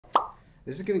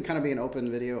This is going to kind of be an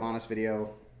open video, honest video.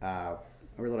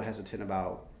 We're a little hesitant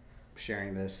about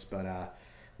sharing this, but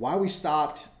why we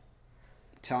stopped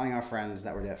telling our friends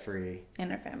that we're debt free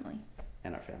and our family.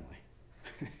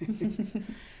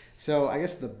 So I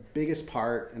guess the biggest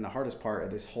part and the hardest part of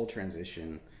this whole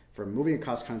transition from moving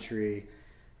across country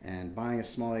and buying a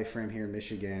small A-frame here in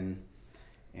Michigan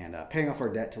and paying off our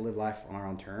debt to live life on our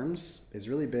own terms has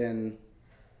really been,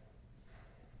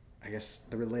 I guess,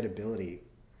 the relatability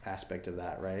aspect of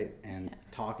that, right? And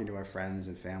talking to our friends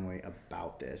and family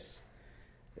about this.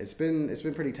 It's been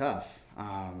pretty tough.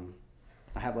 I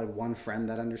have like one friend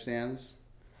that understands,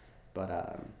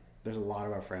 but there's a lot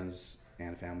of our friends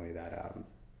and family that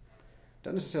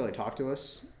don't necessarily talk to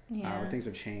us. Things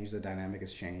have changed. The dynamic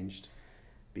has changed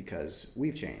because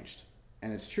we've changed,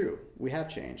 and it's true. We have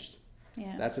changed.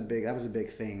 Yeah. That was a big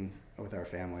thing with our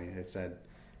family. It said,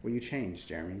 well, you changed,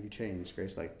 Jereme. You changed.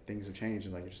 Grace, like, things have changed,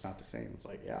 and like, you're just not the same. It's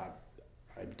like, yeah,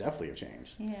 I definitely have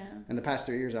changed. Yeah. In the past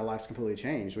 3 years, our lives completely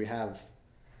changed. We're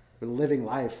living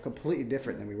life completely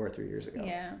different than we were 3 years ago.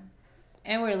 Yeah.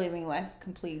 And we're living life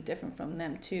completely different from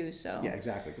them too, so. Yeah,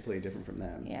 exactly. Completely different from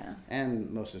them. Yeah. And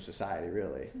most of society,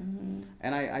 really. Mm-hmm.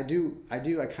 And I do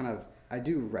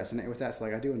resonate with that. So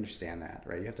like, I do understand that,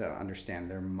 right? You have to understand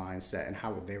their mindset and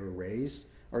how they were raised,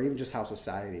 or even just how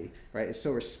society, right? It's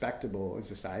so respectable in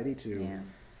society to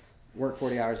work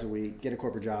 40 hours a week, get a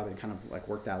corporate job, and kind of like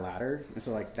work that ladder. And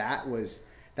so like, that was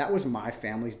my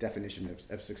family's definition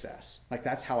of success. Like,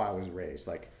 that's how I was raised.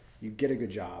 Like, you get a good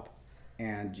job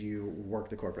and you work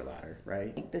the corporate ladder,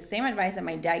 right? The same advice that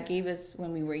my dad gave us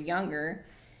when we were younger,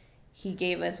 he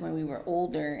gave us when we were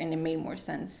older, and it made more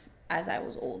sense as I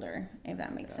was older, if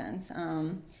that makes sense.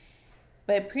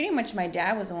 But pretty much my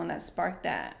dad was the one that sparked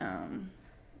that in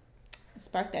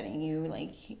you.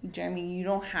 Like, Jereme, you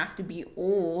don't have to be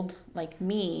old like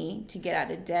me to get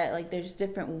out of debt. Like, there's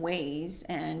different ways,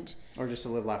 or just to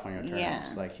live life on your terms. Yeah.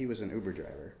 Like, he was an Uber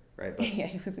driver, right? But,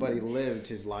 he lived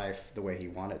his life the way he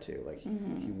wanted to. Like,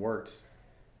 he worked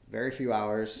very few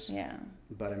hours. Yeah.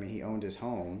 But I mean, he owned his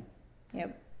home.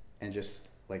 Yep. And just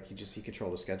like, he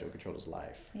controlled his schedule, controlled his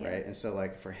life, right? And so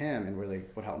like, for him, and really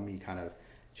what helped me kind of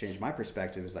change my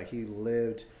perspective is like, he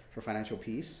lived for financial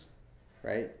peace,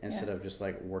 right? Instead of just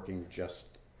like working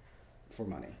just for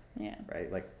money. Yeah. Right?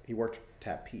 Like, he worked to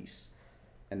have peace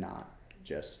and not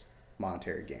just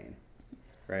monetary gain,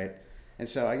 right? And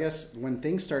so I guess when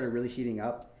things started really heating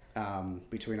up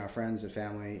between our friends and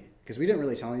family, because we didn't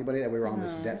really tell anybody that we were on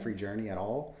this debt-free journey at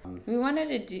all. We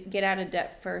wanted to get out of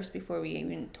debt first before we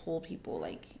even told people,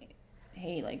 like,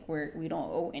 hey, like, we don't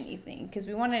owe anything, because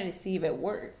we wanted to see if it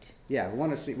worked. Yeah,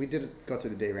 we did go through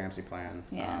the Dave Ramsey plan,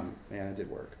 and it did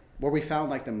work. Where we found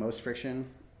like the most friction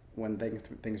when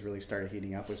things really started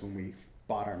heating up was when we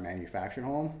bought our manufactured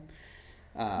home.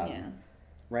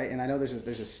 Right, and I know there's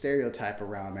a stereotype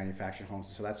around manufactured homes,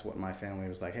 so that's what my family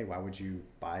was like. Hey, why would you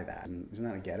buy that? And isn't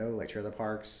that a ghetto, like trailer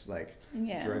parks, like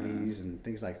druggies and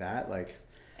things like that, like?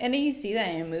 And then you see that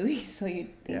in movies, so you're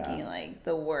thinking like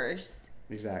the worst.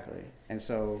 Exactly, and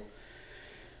so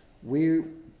we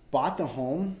bought the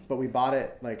home, but we bought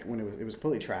it like when it was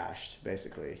completely trashed,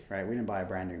 basically, right? We didn't buy a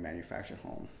brand new manufactured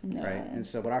home, right? And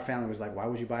so, but our family was like, why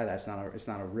would you buy that? It's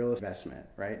not a real investment,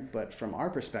 right? But from our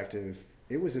perspective,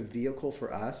 it was a vehicle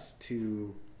for us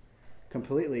to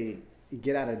completely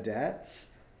get out of debt,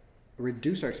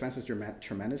 reduce our expenses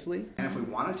tremendously, and if we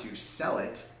wanted to, sell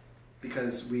it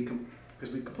because we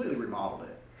completely remodeled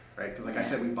it, right? Because like I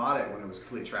said, we bought it when it was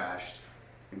completely trashed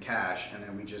in cash, and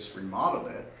then we just remodeled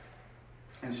it.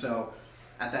 And so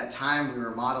at that time, we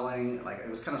were modeling, like, it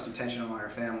was kind of some tension among our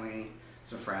family,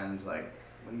 some friends, like,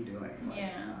 what are you doing? Like,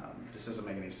 this doesn't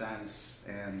make any sense.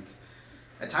 And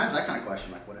at times I kind of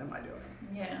question, like, what am I doing?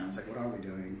 Yeah. It's like, what are we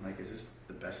doing? Like, is this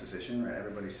the best decision? Right?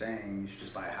 Everybody's saying you should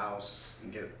just buy a house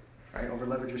and get, right? Over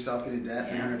leverage yourself, get in debt,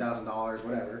 $300,000,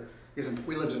 whatever. Because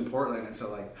we lived in Portland, and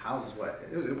so like, houses,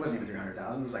 it wasn't even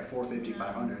 $300,000. It was like $450,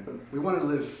 $500. But we wanted to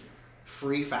live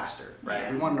free faster,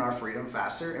 right? We wanted our freedom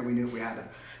faster, and we knew if we had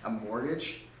a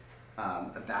mortgage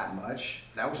that much,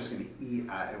 that was just going to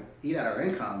eat at our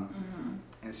income,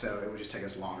 and so it would just take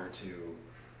us longer to.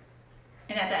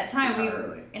 And at that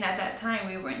time,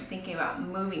 we weren't thinking about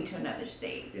moving to another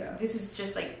state. Yeah. So this is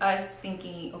just like us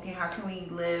thinking, okay, how can we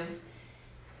live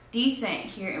decent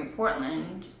here in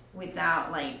Portland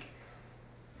without like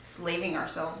slaving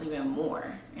ourselves even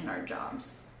more in our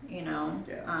jobs, you know?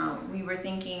 Yeah. We were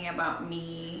thinking about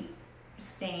me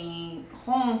staying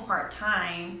home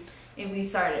part-time if we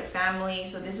started a family.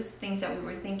 So this is things that we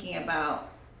were thinking about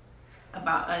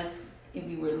us if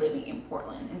we were living in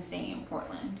Portland and staying in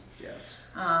Portland. Yes.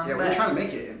 We're trying to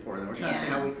make it in Portland. We're trying to see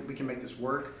how we can make this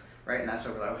work. right? And that's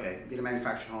why we're like, okay, get a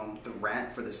manufactured home. The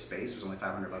rent for this space was only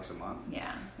 $500 a month.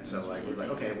 Yeah. And so like we're like,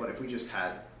 okay, what if we just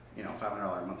had, you know,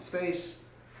 $500 a month space,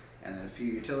 and then a few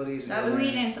utilities. That way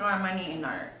we didn't throw our money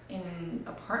in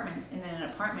apartments, and then an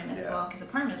apartment as well, because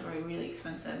apartments were really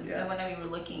expensive. The one that we were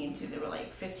looking into, they were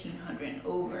like $1,500 and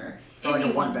over. For like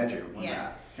a one bedroom,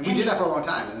 and we did that for a long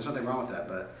time, and there's nothing wrong with that.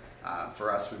 But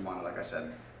for us, we wanted, like I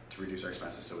said, to reduce our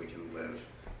expenses so we can live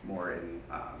more and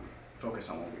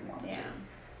focus on what we wanted to.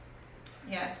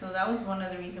 Yeah, so that was one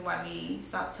of the reasons why we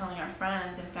stopped telling our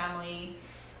friends and family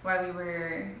why we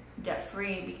were debt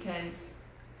free,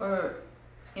 or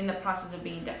in the process of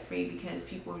being debt free, because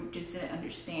people just didn't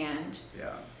understand.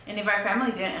 Yeah. And if our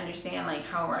family didn't understand, like,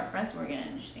 how our friends were gonna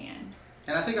understand.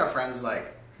 And I think our friends,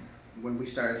 like, when we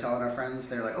started telling our friends,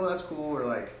 they're like, "Oh, that's cool," or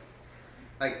like,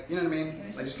 you know what I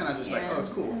mean? Like, just kind of just like, "Oh, it's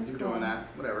cool. You're doing that,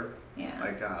 whatever." Yeah.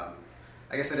 Like,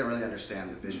 I guess I didn't really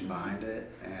understand the vision behind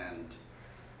it, and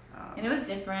it was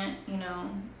different, you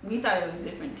know. We thought it was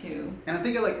different too. And I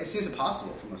think it seems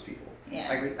impossible for most people. Yeah.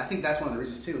 Like, I think that's one of the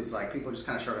reasons too. Is like people just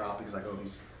kind of shrug it off because like, oh,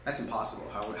 that's impossible.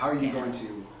 How are you going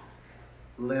to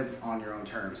live on your own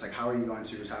terms? Like, how are you going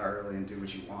to retire early and do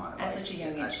what you want at such a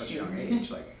young age? At such a young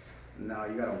age, like, no,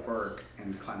 you got to work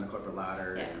and climb the corporate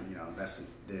ladder and, you know, invest in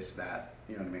this, that,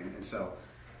 you know what I mean? And so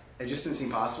it just didn't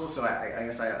seem possible. So I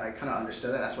guess I kind of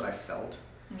understood that. That's what I felt.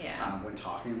 Yeah. When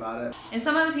talking about it. And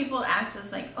some other people asked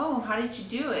us like, "Oh, how did you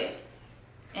do it?"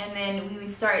 And then we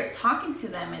started talking to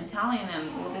them and telling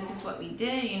them, "Well, this is what we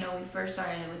did. You know, we first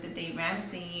started with the Dave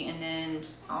Ramsey, and then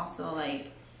also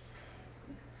like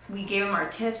we gave them our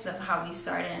tips of how we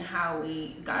started and how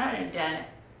we got out of debt."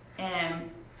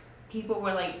 And people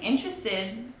were like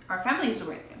interested. Our family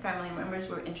members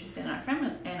were interested,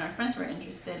 and our friends were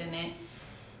interested in it.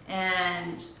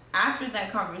 And after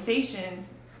that conversation,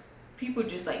 people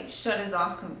just like shut us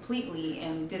off completely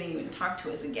and didn't even talk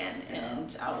to us again.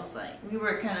 And I was like, we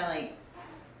were kind of like,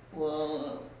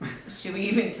 well, should we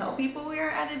even tell people we were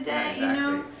out of debt? You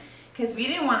know, because we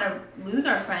didn't want to lose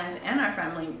our friends and our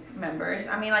family members.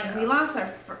 I mean, like we lost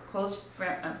our close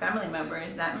family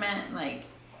members. That meant like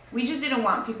we just didn't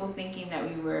want people thinking that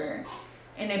we were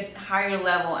in a higher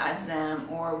level as them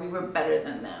or we were better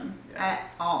than them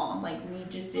at all. Like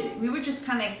we were just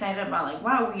kind of excited about like,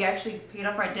 wow, we actually paid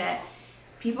off our debt.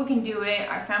 People can do it,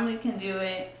 our family can do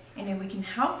it, and if we can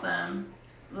help them,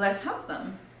 let's help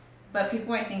them. But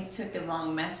people, I think, took the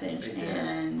wrong message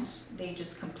and they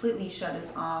just completely shut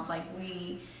us off. Like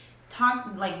we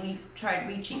tried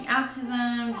reaching out to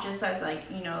them just as like,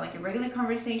 you know, like a regular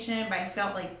conversation, but I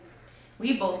felt like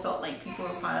we both felt like people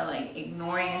were kind of like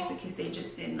ignoring us because they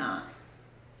just did not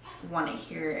want to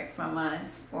hear it from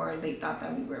us, or they thought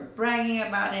that we were bragging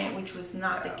about it, which was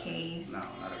not the case. No,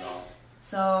 not at all.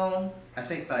 So I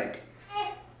think like,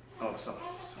 so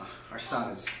our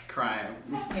son is crying.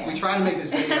 We try to make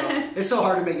this video. It's so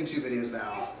hard to make 2 videos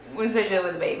now. Especially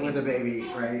with a baby. With a baby,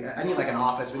 right? I need like an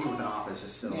office, but even with an office,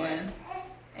 it's still like.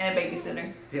 And a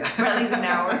babysitter. Yeah. For at least an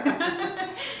hour.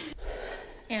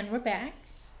 And we're back.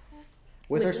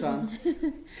 With our son.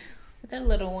 With our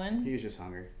little one. He was just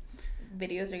hungry.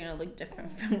 Videos are going to look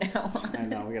different from now on. I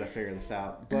know, we got to figure this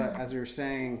out. But as we were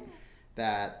saying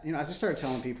that, you know, as I started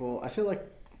telling people, I feel like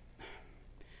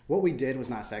what we did was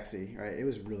not sexy, right? It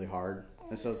was really hard.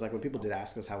 And so it's like when people did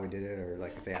ask us how we did it, or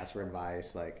like if they asked for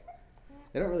advice, like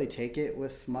they don't really take it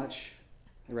with much,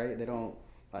 right? They don't,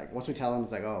 like, once we tell them,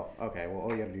 it's like, oh, okay, well,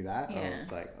 you got to do that. Yeah. Oh,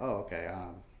 it's like, oh, okay.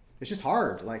 It's just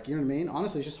hard. Like, you know what I mean?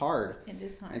 Honestly, it's just hard. It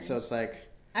is hard. And so it's like,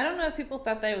 I don't know if people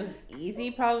thought that it was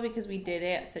easy, probably because we did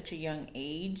it at such a young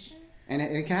age. And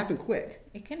it can happen quick.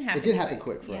 It can happen. It did happen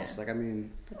quick for us. Like, I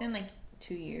mean, within like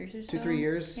 2 years or so. 2-3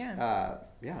 years. Yeah.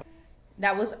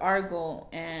 That was our goal,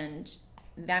 and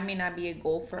that may not be a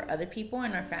goal for other people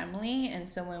in our family. And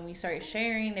so when we started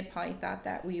sharing, they probably thought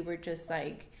that we were just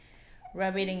like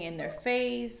rubbing it in their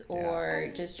face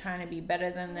or just trying to be better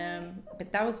than them.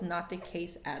 But that was not the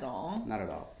case at all. Not at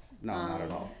all. No, not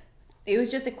at all. It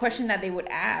was just a question that they would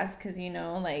ask because, you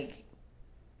know, like,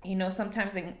 you know,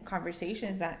 sometimes in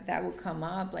conversations that would come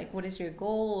up, like, what is your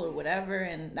goal or whatever,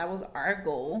 and that was our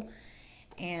goal.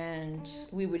 And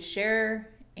we would share,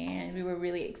 and we were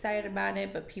really excited about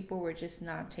it, but people were just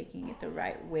not taking it the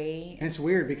right way. And it's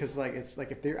weird because, like, it's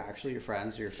like if they're actually your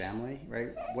friends or your family, right?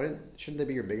 Shouldn't they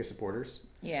be your biggest supporters?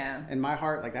 Yeah. In my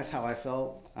heart, like, that's how I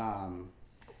felt,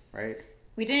 right?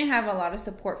 We didn't have a lot of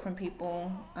support from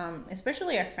people,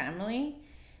 especially our family.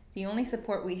 The only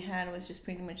support we had was just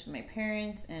pretty much my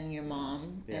parents and your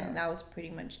mom. Yeah. And that was pretty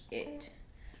much it.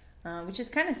 Which is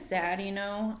kind of sad, you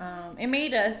know. It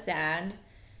made us sad.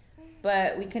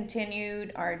 But we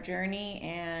continued our journey,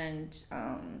 and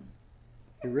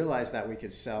we realized that we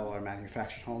could sell our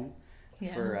manufactured home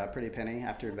for a pretty penny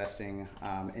after investing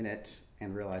in it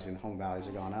and realizing the home values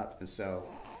have gone up. And so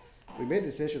we made the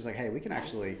decision, it was like, hey, we can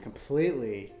actually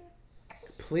completely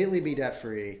be debt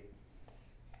free,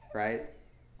 right?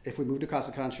 If we moved across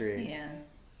the country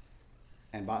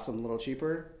and bought something a little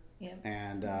cheaper.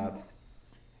 And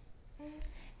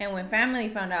when family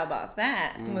found out about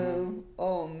that move,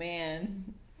 oh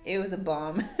man, it was a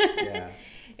bomb.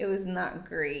 It was not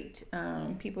great.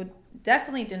 People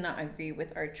definitely did not agree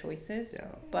with our choices,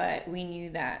 but we knew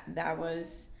that that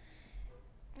was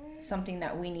something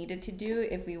that we needed to do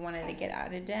if we wanted to get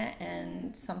out of debt,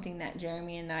 and something that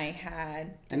Jereme and I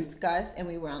had discussed, and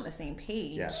we were on the same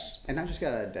page. Yes, and not just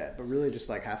get out of debt, but really just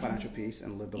like have financial peace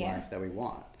and live the life that we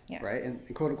want, right? And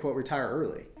quote unquote retire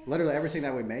early. Literally everything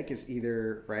that we make is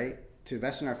either, right, to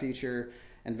invest in our future,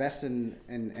 invest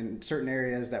in certain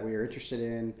areas that we are interested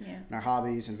in our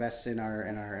hobbies, invest in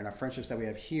our friendships that we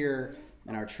have here,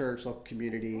 in our church, local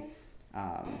community,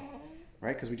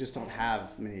 right? Because we just don't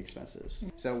have many expenses.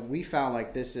 So we found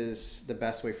like this is the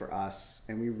best way for us,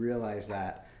 and we realized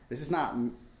that this is not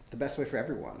the best way for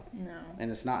everyone. No.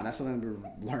 And it's not, and that's something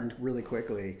we learned really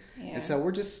quickly. And so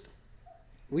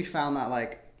we found that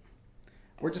like,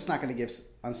 we're just not going to give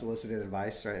unsolicited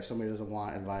advice, right? If somebody doesn't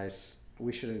want advice,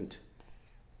 we shouldn't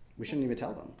even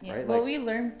tell them, right? Well, we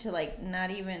learned to like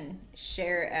not even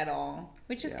share at all,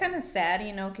 which is kind of sad,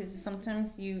 you know, because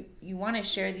sometimes you want to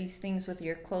share these things with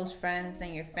your close friends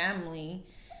and your family,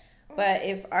 but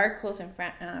if our close and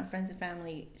friends and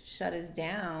family shut us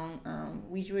down,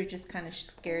 we were just kind of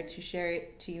scared to share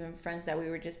it to even friends that we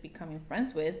were just becoming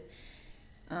friends with.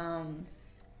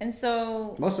 And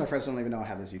so most of my friends don't even know I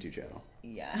have this YouTube channel.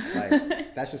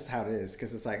 Like that's just how it is,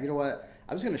 because it's like, you know what,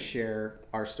 I'm just going to share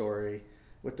our story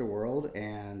with the world,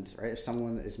 and right, if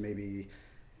someone is maybe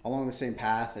along the same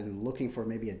path and looking for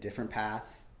maybe a different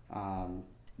path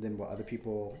than what other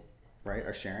people, right,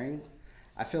 are sharing,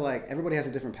 I feel like everybody has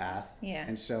a different path,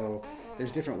 and so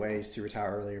there's different ways to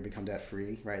retire early or become debt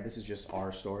free, right? This is just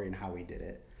our story and how we did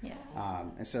it.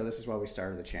 And so this is why we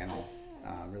started the channel,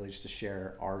 really just to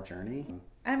share our journey.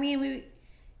 I mean,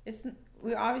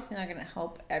 we're obviously not going to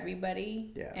help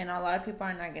everybody, and a lot of people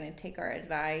are not going to take our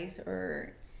advice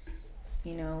or,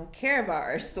 you know, care about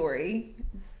our story,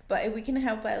 but if we can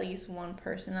help at least one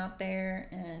person out there,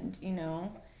 and, you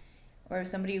know, or if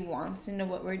somebody wants to know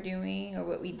what we're doing or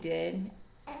what we did,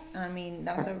 I mean,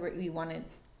 that's what we wanted.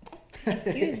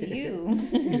 Excuse you.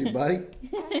 Excuse you, buddy.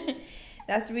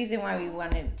 That's the reason why we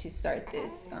wanted to start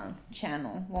this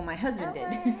channel. Well, my husband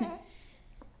did.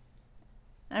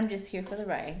 I'm just here for the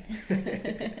ride.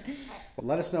 Well,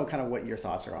 let us know kind of what your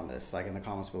thoughts are on this, like in the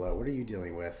comments below. What are you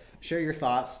dealing with? Share your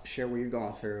thoughts. Share what you're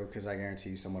going through, because I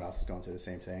guarantee you someone else is going through the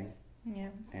same thing.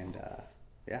 And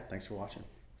thanks for watching.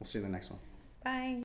 We'll see you in the next one. Bye.